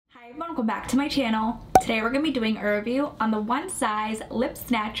everyone, welcome back to my channel. Today we're going to be doing a review on the One Size Lip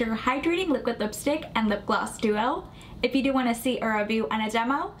Snatcher Hydrating Liquid Lipstick and Lip Gloss Duo. If you do want to see a review and a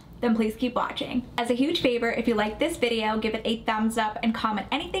demo, then please keep watching. As a huge favor, if you like this video, give it a thumbs up and comment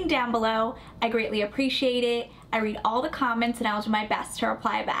anything down below. I greatly appreciate it. I read all the comments and I'll do my best to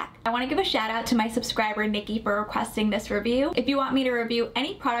reply back. I want to give a shout out to my subscriber Nikki for requesting this review. If you want me to review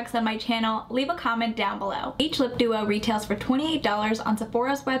any products on my channel, leave a comment down below. Each lip duo retails for $28 on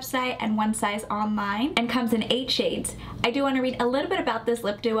Sephora's website and One Size online and comes in 8 shades. I do want to read a little bit about this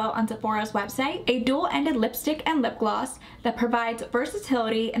lip duo on Sephora's website. A dual-ended lipstick and lip gloss that provides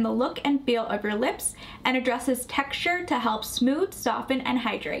versatility in the look and feel of your lips and addresses texture to help smooth, soften, and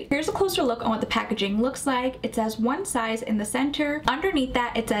hydrate. Here's a closer look on what the packaging looks like. It says One Size in the center. Underneath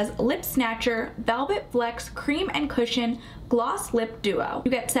that it says Lip Snatcher Velvet Flex Cream and Cushion Gloss Lip Duo.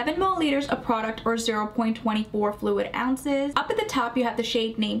 You get 7 milliliters of product or 0.24 fluid ounces. Up at the top you have the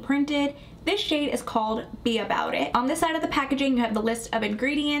shade name printed. This shade is called Be About It. On this side of the packaging you have the list of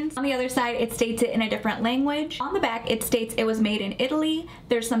ingredients. On the other side it states it in a different language. On the back it states it was made in Italy.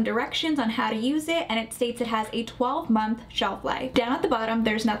 There's some directions on how to use it and it states it has a 12-month shelf life. Down at the bottom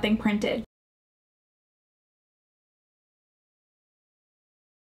there's nothing printed.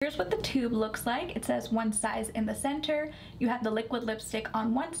 Here's what the tube looks like. It says One Size in the center. You have the liquid lipstick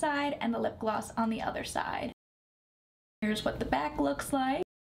on one side and the lip gloss on the other side. Here's what the back looks like.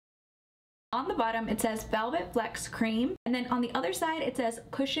 On the bottom it says Velvet Flex Cream, and then on the other side it says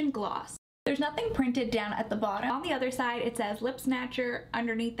Cushion Gloss. There's nothing printed down at the bottom. On the other side it says Lip Snatcher.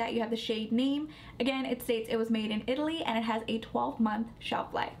 Underneath that you have the shade name. Again, it states it was made in Italy and it has a 12-month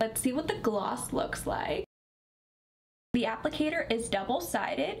shelf life. Let's see what the gloss looks like. The applicator is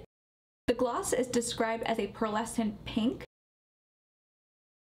double-sided. The gloss is described as a pearlescent pink.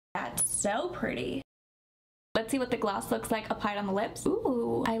 That's so pretty. Let's see what the gloss looks like applied on the lips.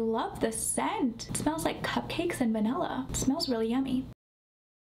 Ooh, I love the scent. It smells like cupcakes and vanilla. It smells really yummy.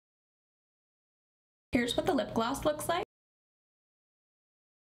 Here's what the lip gloss looks like.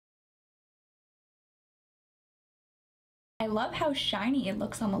 I love how shiny it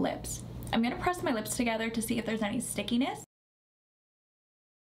looks on the lips. I'm going to press my lips together to see if there's any stickiness.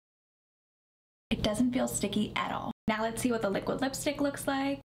 It doesn't feel sticky at all. Now let's see what the liquid lipstick looks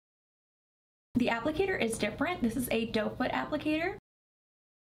like. The applicator is different. This is a doe foot applicator.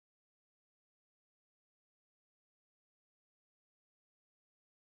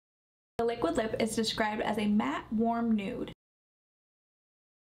 The liquid lip is described as a matte, warm nude.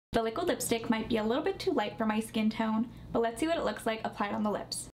 The liquid lipstick might be a little bit too light for my skin tone, but let's see what it looks like applied on the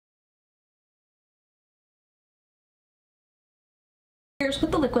lips. Here's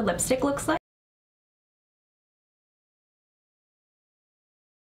what the liquid lipstick looks like.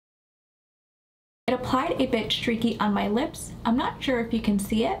 It applied a bit streaky on my lips. I'm not sure if you can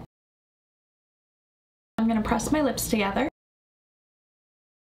see it. I'm going to press my lips together.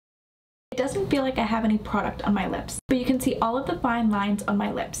 It doesn't feel like I have any product on my lips, but you can see all of the fine lines on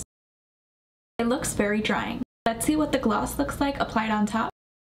my lips. It looks very drying. Let's see what the gloss looks like applied on top.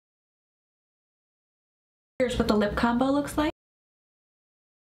 Here's what the lip combo looks like.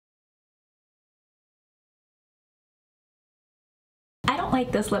 I don't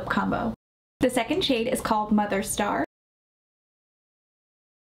like this lip combo. The second shade is called Mother Star.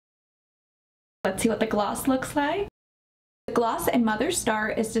 Let's see what the gloss looks like. The gloss in Mother Star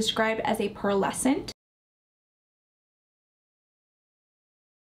is described as a pearlescent.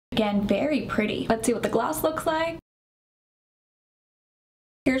 Again, very pretty. Let's see what the gloss looks like.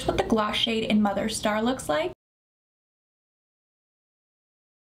 Here's what the gloss shade in Mother Star looks like.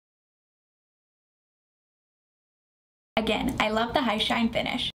 Again, I love the high shine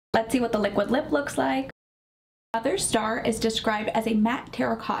finish. Let's see what the liquid lip looks like. Mother Star is described as a matte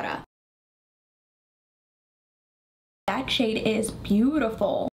terracotta. That shade is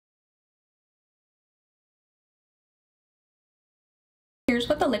beautiful. Here's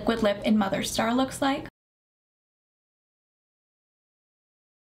what the liquid lip in Mother Star looks like.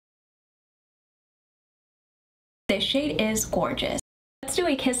 This shade is gorgeous. Let's do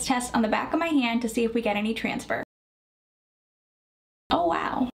a kiss test on the back of my hand to see if we get any transfer. Oh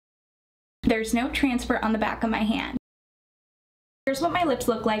wow. There's no transfer on the back of my hand. Here's what my lips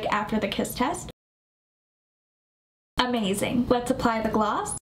look like after the kiss test. Amazing. Let's apply the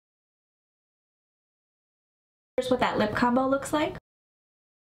gloss. Here's what that lip combo looks like.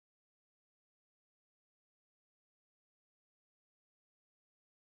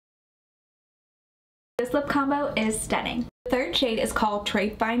 This lip combo is stunning. The third shade is called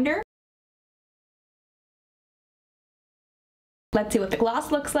Trape Finder. Let's see what the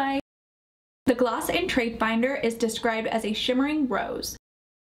gloss looks like. The gloss in Trape Finder is described as a shimmering rose.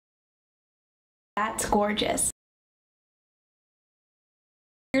 That's gorgeous.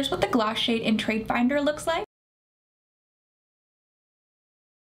 Here's what the gloss shade in Trade Finder looks like.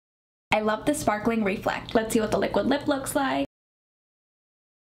 I love the sparkling reflect. Let's see what the liquid lip looks like.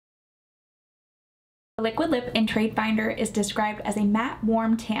 The liquid lip in Trade Finder is described as a matte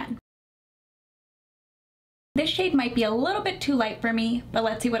warm tan. This shade might be a little bit too light for me, but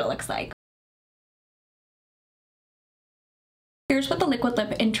let's see what it looks like. Here's what the liquid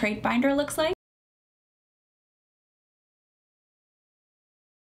lip in Trade Finder looks like.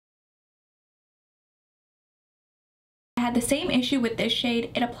 I had the same issue with this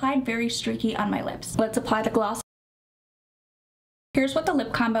shade. It applied very streaky on my lips. Let's apply the gloss. Here's what the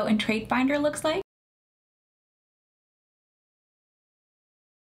lip combo in Trade Finder looks like.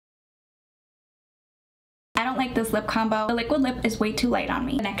 I don't like this lip combo. The liquid lip is way too light on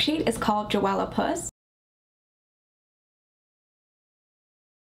me. The next shade is called Joella Puss.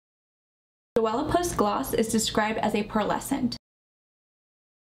 Joella Puss gloss is described as a pearlescent.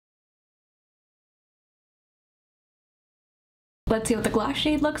 Let's see what the gloss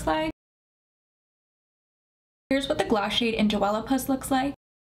shade looks like. Here's what the gloss shade in Joella Puss looks like.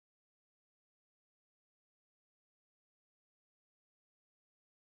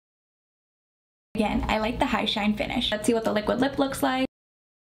 Again, I like the high shine finish. Let's see what the liquid lip looks like.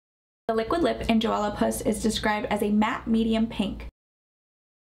 The liquid lip in Joella Puss is described as a matte medium pink.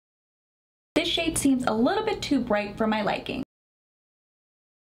 This shade seems a little bit too bright for my liking.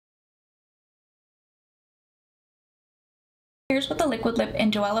 Here's what the liquid lip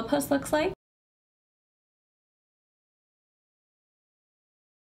in Joella Puss looks like.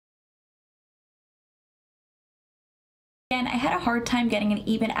 Again, I had a hard time getting an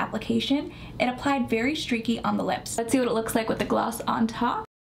even application. It applied very streaky on the lips. Let's see what it looks like with the gloss on top.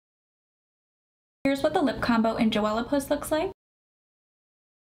 Here's what the lip combo in Joella Puss looks like.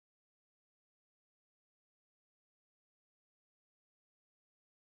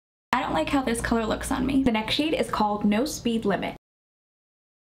 I don't like how this color looks on me. The next shade is called No Speed Limit.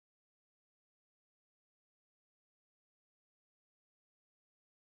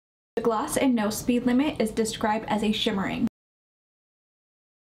 The gloss in No Speed Limit is described as a shimmering.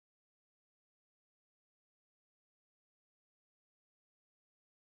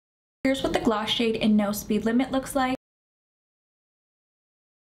 Here's what the gloss shade in No Speed Limit looks like.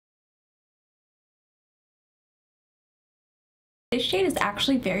 This shade is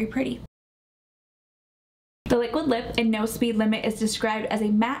actually very pretty. The liquid lip in No Speed Limit is described as a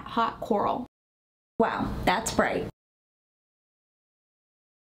matte hot coral. Wow, that's bright.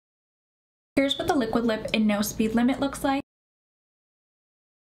 Here's what the liquid lip in No Speed Limit looks like.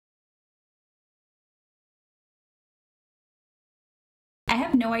 I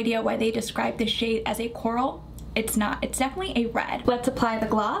have no idea why they describe this shade as a coral. It's not, it's definitely a red. Let's apply the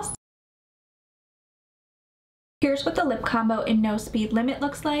gloss. Here's what the lip combo in No Speed Limit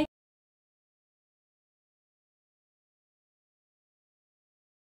looks like.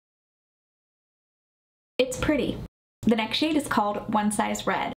 It's pretty. The next shade is called One Size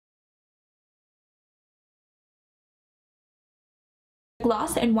Red. The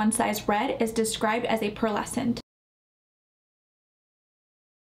gloss in One Size Red is described as a pearlescent.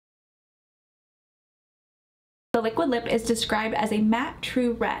 The liquid lip is described as a matte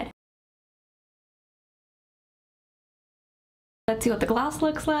true red. Let's see what the gloss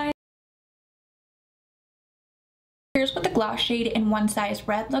looks like. Here's what the gloss shade in One Size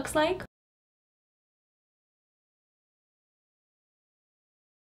Red looks like.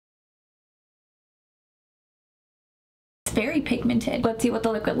 It's very pigmented. Let's see what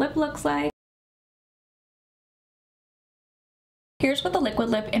the liquid lip looks like. Here's what the liquid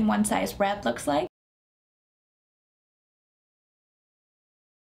lip in One Size Red looks like.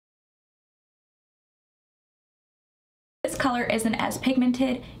 This color isn't as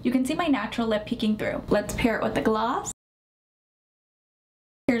pigmented. You can see my natural lip peeking through. Let's pair it with the gloss.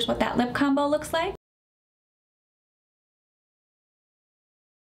 Here's what that lip combo looks like.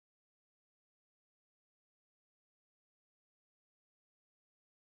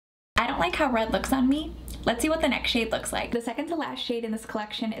 I don't like how red looks on me. Let's see what the next shade looks like. The second to last shade in this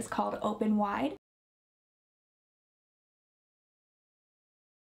collection is called Open Wide.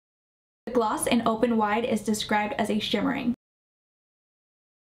 The gloss in Open Wide is described as a shimmering.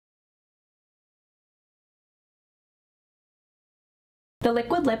 The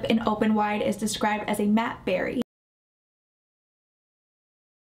liquid lip in Open Wide is described as a matte berry.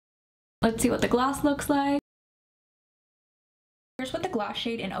 Let's see what the gloss looks like. Here's what the gloss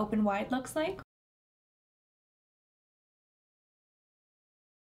shade in Open Wide looks like.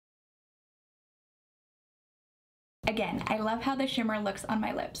 Again, I love how the shimmer looks on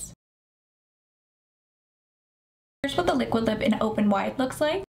my lips. Here's what the liquid lip in open wide looks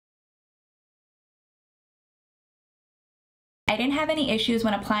like. I didn't have any issues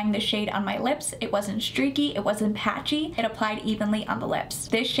when applying this shade on my lips. It wasn't streaky, it wasn't patchy. It applied evenly on the lips.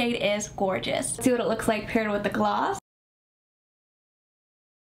 This shade is gorgeous. Let's see what it looks like paired with the gloss.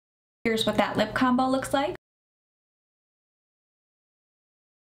 Here's what that lip combo looks like.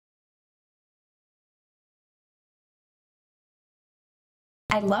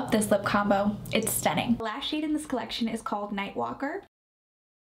 I love this lip combo. It's stunning. The last shade in this collection is called Nightwalker.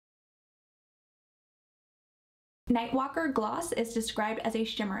 Nightwalker gloss is described as a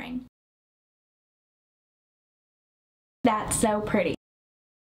shimmering. That's so pretty.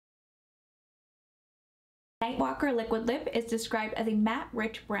 Nightwalker liquid lip is described as a matte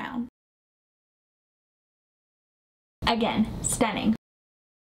rich brown. Again, stunning.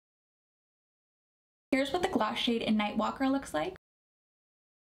 Here's what the gloss shade in Nightwalker looks like.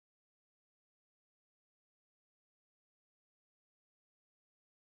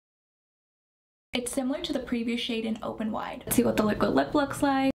 It's similar to the previous shade in open wide. Let's see what the liquid lip looks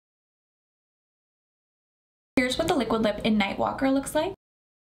like. Here's what the liquid lip in Nightwalker looks like.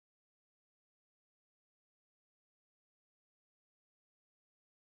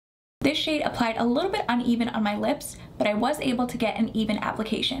 This shade applied a little bit uneven on my lips, but I was able to get an even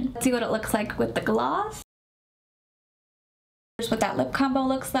application. Let's see what it looks like with the gloss. Here's what that lip combo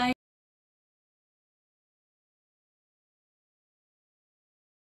looks like.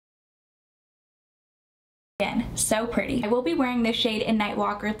 Again, so pretty. I will be wearing this shade in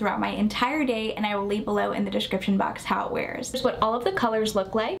Nightwalker throughout my entire day, and I will leave below in the description box how it wears. Here's what all of the colors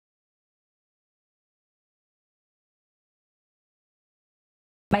look like.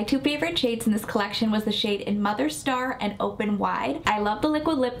 My two favorite shades in this collection was the shade in Mother Star and Open Wide. I love the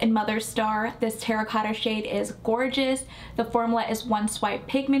liquid lip in Mother Star. This terracotta shade is gorgeous. The formula is one swipe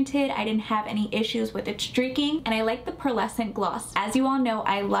pigmented. I didn't have any issues with it streaking, and I like the pearlescent gloss. As you all know,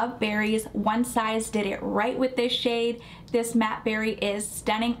 I love berries. One Size did it right with this shade. This matte berry is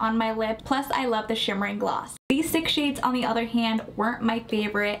stunning on my lip. Plus, I love the shimmering gloss. These 6 shades, on the other hand, weren't my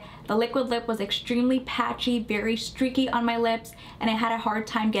favorite. The liquid lip was extremely patchy, very streaky on my lips, and I had a hard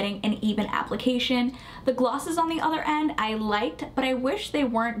time getting an even application. The glosses, on the other end, I liked, but I wish they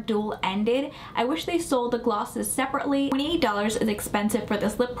weren't dual-ended. I wish they sold the glosses separately. $28 is expensive for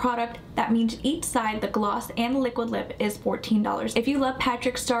this lip product. That means each side, the gloss and the liquid lip, is $14. If you love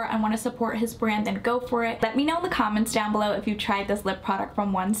Patrick Star and want to support his brand, then go for it. Let me know in the comments down below if you tried this lip product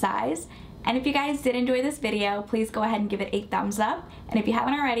from One Size. And if you guys did enjoy this video, please go ahead and give it a thumbs up. And if you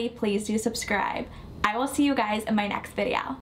haven't already, please do subscribe. I will see you guys in my next video.